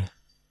ใจ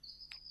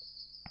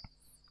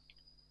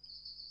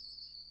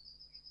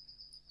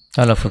ถ้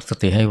าเราฝึกส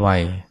ติให้ไว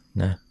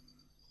นะ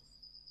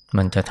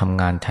มันจะท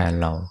ำงานแทน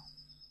เรา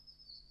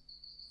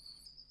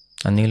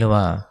อันนี้เรียก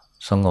ว่า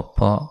สงบเ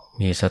พราะ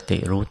มีสติ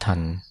รู้ทัน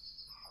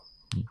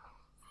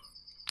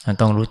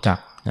ต้องรู้จัก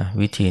นะ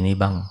วิธีนี้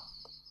บ้าง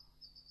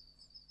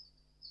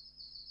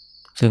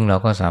ซึ่งเรา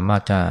ก็สามาร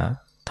ถจะ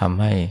ทำ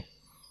ให้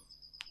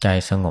ใจ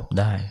สงบ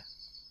ได้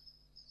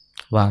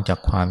วางจาก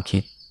ความคิ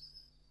ด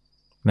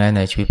แม้ใน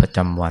ชีวิตประจ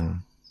ำวัน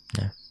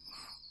นะ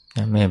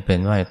ไม่จำเป็น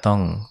ว่าต้อ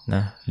งน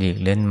ะหลีก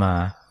เล่นมา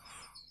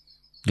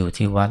อยู่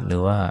ที่วัดหรื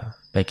อว่า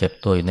ไปเก็บ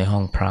ตัวอยู่ในห้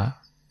องพระ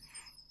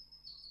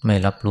ไม่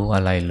รับรู้อ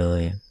ะไรเล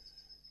ย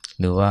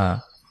หรือว่า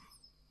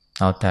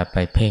เอาแต่ไป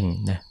เพ่ง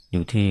นะอ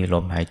ยู่ที่ล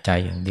มหายใจ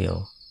อย่างเดียว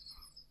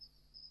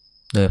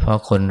โดยเพราะ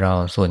คนเรา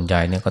ส่วนให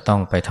ญ่เนี่ยก็ต้อ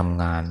งไปท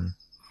ำงาน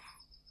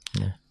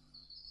นะ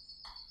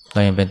เร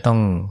ายังเป็นต้อง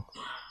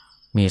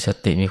มีส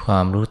ติมีควา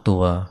มรู้ตั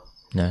ว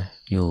นะ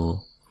อยู่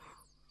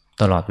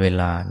ตลอดเว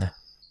ลานะ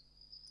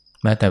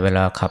แม้แต่เวล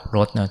าขับร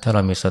ถนะถ้าเร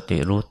ามีสติ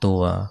รู้ตั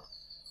ว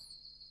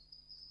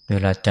เว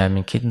ลาใจมั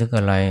นคิดนึก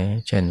อะไร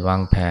เช่นวา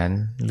งแผน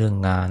เรื่อง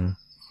งาน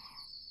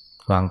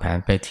วางแผน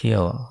ไปเที่ย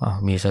ว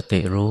มีสติ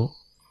รู้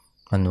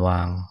มันว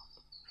าง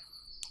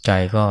ใจ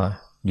ก็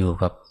อยู่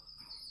กับ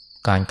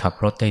การขับ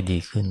รถได้ดี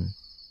ขึ้น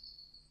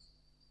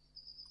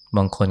บ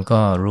างคนก็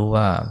รู้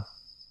ว่า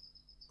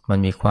มัน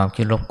มีความ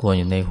คิดรบกวน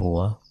อยู่ในหัว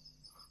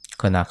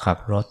ขณะขับ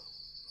รถ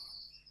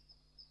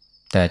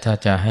แต่ถ้า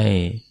จะให้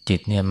จิต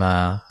เนี่ยมา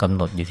กำห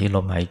นดอยู่ที่ล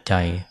มหายใจ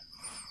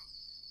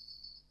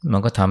มัน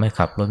ก็ทำให้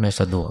ขับรถไม่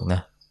สะดวกน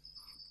ะ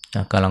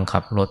กำลังขั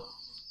บรถ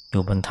อ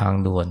ยู่บนทาง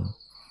ด่วน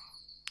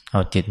เอ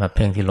าจิตมาเ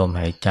พ่งที่ลม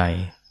หายใจ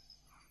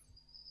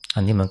อั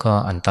นนี้มันก็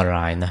อันตร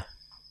ายนะ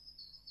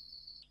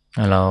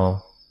เรา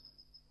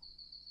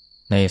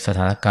ในสถ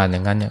านการณ์อย่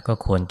างนั้นเนี่ยก็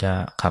ควรจะ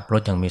ขับร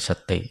ถอย่างมีส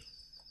ติ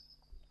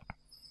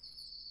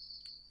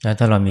และ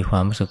ถ้าเรามีควา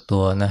มรู้สึกตั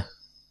วนะ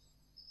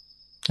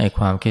ไอ้ค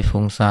วามคิด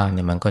ฟุ้งซ่านเ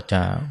นี่ยมันก็จ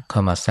ะเข้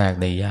ามาแทรก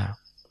ได้ยาก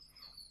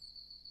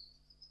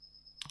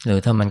หรือ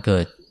ถ้ามันเกิ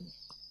ด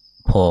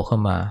โผล่เข้า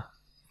มา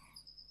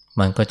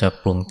มันก็จะ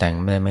ปรุงแต่ง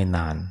ไม่น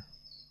าน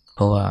เพ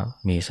ราะว่า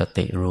มีส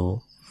ติ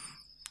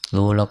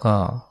รู้แล้วก็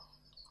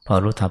พอ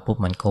รู้ทันปุ๊บ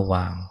มันก็ว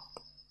าง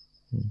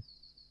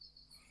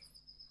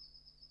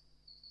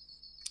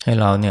ให้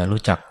เราเนี่ย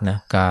รู้จักนะ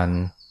การ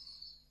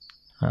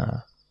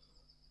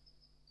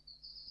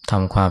ท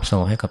ำความสง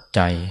บให้กับใ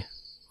จ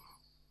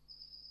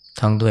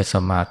ทั้งด้วยส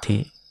มาธิ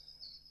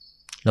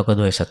แล้วก็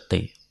ด้วยส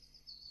ติ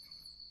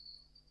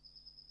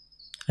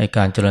ไอ้ก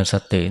ารเจริญส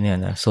ติเนี่ย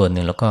นะส่วนห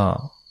นึ่งแล้วก็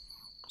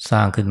สร้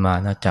างขึ้นมา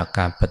นะจากก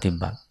ารปฏิ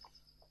บัติ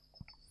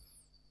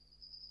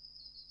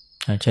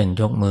เช่น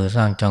ยกมือส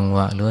ร้างจังหว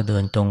ะหรือเดิ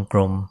นจงกร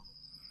ม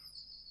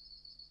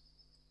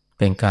เ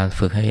ป็นการ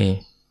ฝึกให้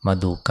มา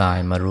ดูกาย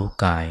มารู้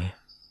กาย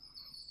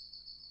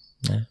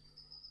นะ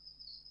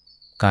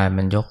กาย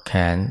มันยกแข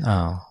น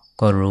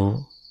ก็รู้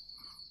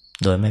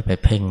โดยไม่ไป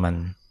เพ่งมัน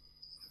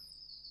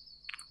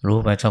รู้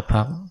ไปสัก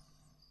พัก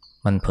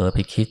มันเผลอไป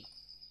คิด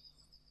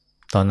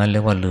ตอนนั้นเรี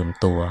ยกว่าลืม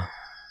ตัว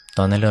ต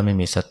อนนั้นเรียกไม่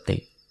มีสติ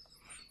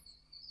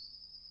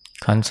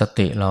คันส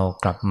ติเรา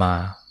กลับมา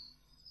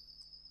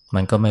มั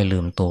นก็ไม่ลื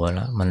มตัวแ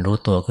ล้วมันรู้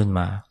ตัวขึ้นม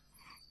า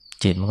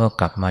จิตมันก็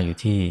กลับมาอยู่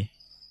ที่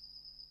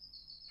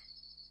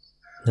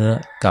เนื้อ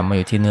กลับมาอ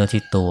ยู่ที่เนื้อ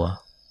ที่ตัว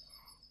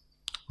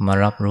มา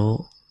รับรู้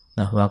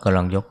นะว่ากำ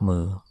ลังยกมื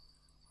อ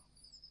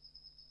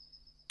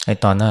ไอ้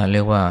ตอนนั้นเรี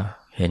ยกว่า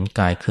เห็น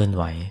กายเคลื่อนไ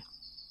หว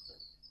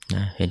น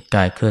ะเห็นก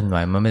ายเคลื่อนไหว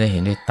มันไม่ได้เห็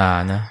นด้วยตา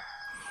นะ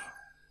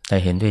แต่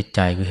เห็นด้วยใจ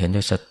คือเห็นด้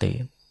วยสติ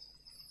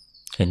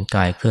เห็นก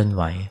ายเคลื่อนไ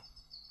หว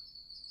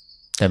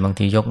แต่บาง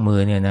ทียกมือ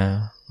เนี่ยนะ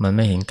มันไ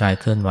ม่เห็นกาย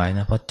เคลื่อนไหวน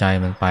ะเพราะใจ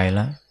มันไปแ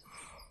ล้ว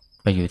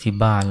ไปอยู่ที่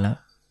บ้านแล้ว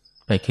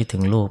ไปคิดถึ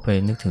งลูกไป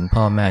นึกถึง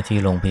พ่อแม่ที่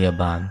โรงพยา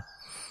บาล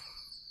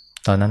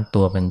ตอนนั้น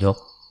ตัวมัน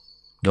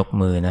ยก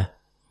มือนะ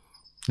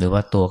หรือว่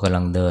าตัวกำลั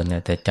งเดินเนี่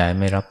ยแต่ใจ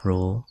ไม่รับ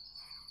รู้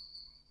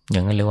อย่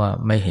างนั้นเรียกว่า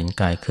ไม่เห็น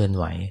กายเคลื่อนไ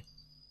หว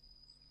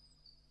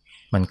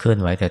มันเคลื่อน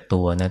ไหวแต่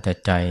ตัวนะแต่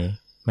ใจ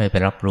ไม่ไป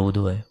รับรู้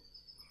ด้วย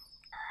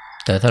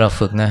แต่ถ้าเรา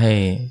ฝึกนะให้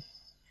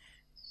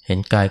เห็น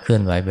กายเคลื่อ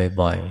นไหว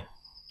บ่อย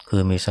ๆคื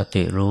อมีส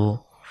ติรู้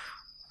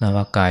นะ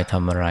ว่ากายท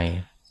ำอะไร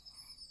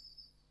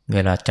เว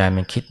ลาใจ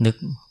มันคิดนึก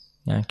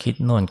นะคิด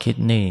โน่นคิด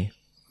นี่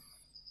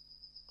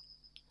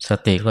ส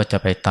ติก็จะ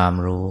ไปตาม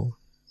รู้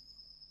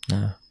น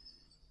ะ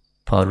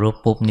พอรู้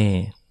ปุ๊บนี่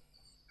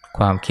ค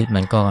วามคิด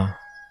มันก็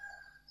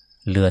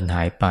เลือนห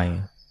ายไป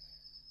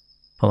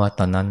เพราะว่าต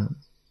อนนั้น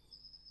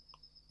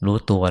รู้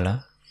ตัวแล้ว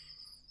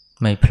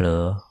ไม่เผล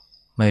อ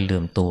ไม่ลื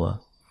มตัว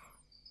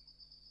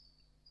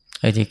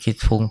ไอ้ที่คิด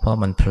ฟุ้งเพราะ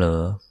มันเผลอ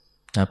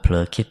นะเผล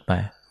อคิดไป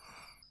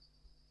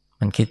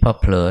มันคิดเพราะ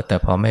เผลอแต่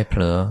พอไม่เผ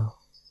ลอ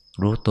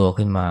รู้ตัว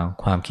ขึ้นมา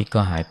ความคิด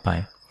ก็หายไป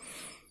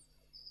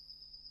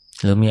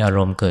หรือมีอาร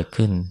มณ์เกิด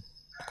ขึ้น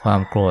ความ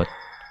โกรธ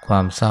ควา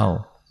มเศร้า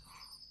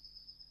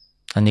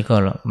อันนี้ก็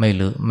ไ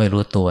ม่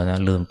รู้ตัวนะ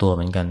ลืมตัวเ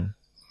หมือนกัน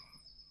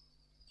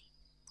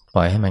ป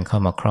ล่อยให้มันเข้า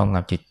มาครอบง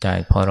ำจิตใจ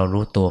พอเรา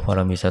รู้ตัวพอเร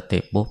ามีสติ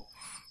ปุ๊บ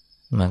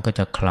มันก็จ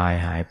ะคลาย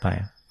หายไป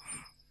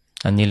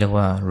อันนี้เรียก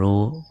ว่ารู้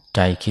ใจ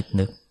คิด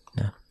นึก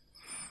นะ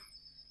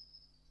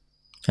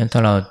ฉะนั้นถ้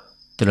าเรา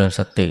เจริญส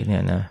ติเนี่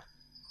ยนะ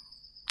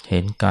เห็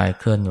นกาย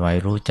เคลื่อนไหว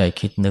รู้ใจ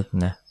คิดนึก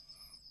นะ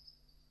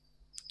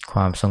คว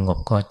ามสงบ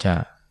ก็จะ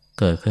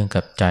เกิดขึ้น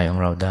กับใจของ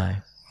เราได้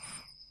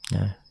น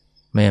ะ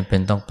ไม่จำเป็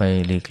นต้องไป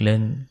หลีกเล่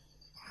น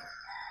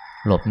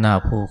หลบหน้า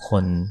ผู้ค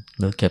น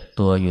หรือเก็บ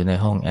ตัวอยู่ใน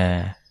ห้องแอ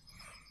ร์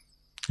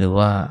หรือ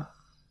ว่า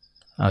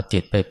เอาจิ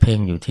ตไปเพ่ง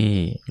อยู่ที่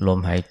ลม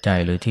หายใจ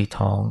หรือที่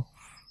ท้อง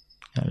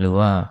หรือ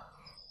ว่า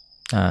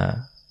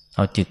เอ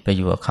าจิตไปอ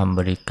ยู่กับคำบ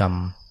ริกรรม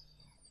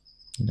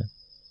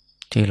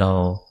ที่เรา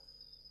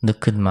นึก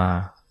ขึ้นมา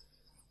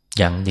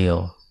อย่างเดียว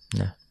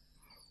นะ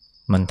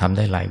มันทำไ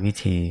ด้หลายวิ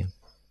ธี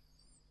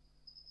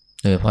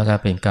โดยเพราะถ้า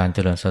เป็นการเจ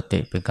ริญสติ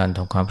เป็นการท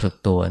ำความรู้สึก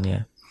ตัวเนี่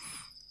ย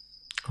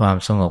ความ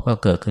สงบก็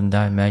เกิดขึ้นไ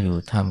ด้แม้อยู่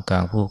ท่ามกลา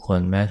งผู้คน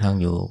แม้ทั้ง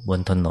อยู่บน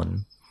ถนน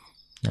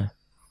นะ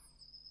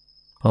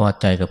เพราะว่า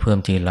ใจกระเพื่อม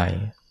ทีไร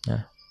นะ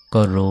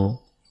ก็รู้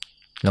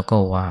แล้วก็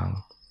วาง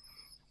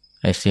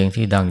ไอ้เสียง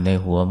ที่ดังอยู่ใน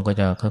หัวมันก็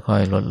จะค่อ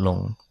ยๆลดลง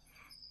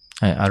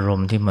ไอ้อารม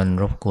ณ์ที่มัน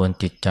รบกวน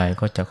จิตใจ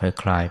ก็จะคล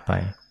ายๆไป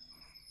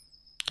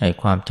ไอ้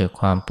ความเจ็บ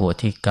ความปวด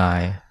ที่กา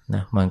ยน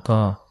ะมันก็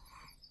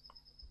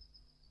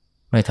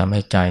ไม่ทำใ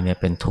ห้ใจเนี่ย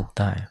เป็นทุกข์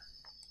ได้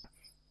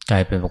ใจ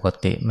เป็นปก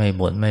ติไม่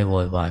บ่นไม่โว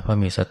ยวายเพราะ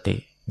มีสติ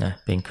นะ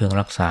เป็นเครื่อง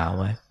รักษา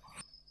ไว้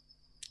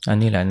อัน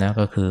นี้แหละนะ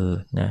ก็คือ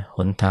นะห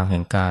นทางแห่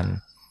งการ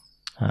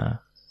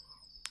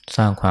ส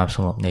ร้างความส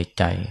งบในใ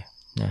จ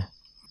นะ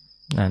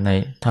ใน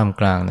ท่าม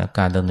กลางนะก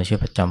ารดำเนินชีวิ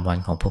ตประจำวัน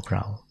ของพวกเร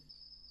า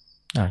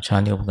เช้า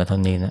นี้ก็เป็นกันเท่า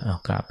นี้นะ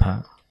กราบพระ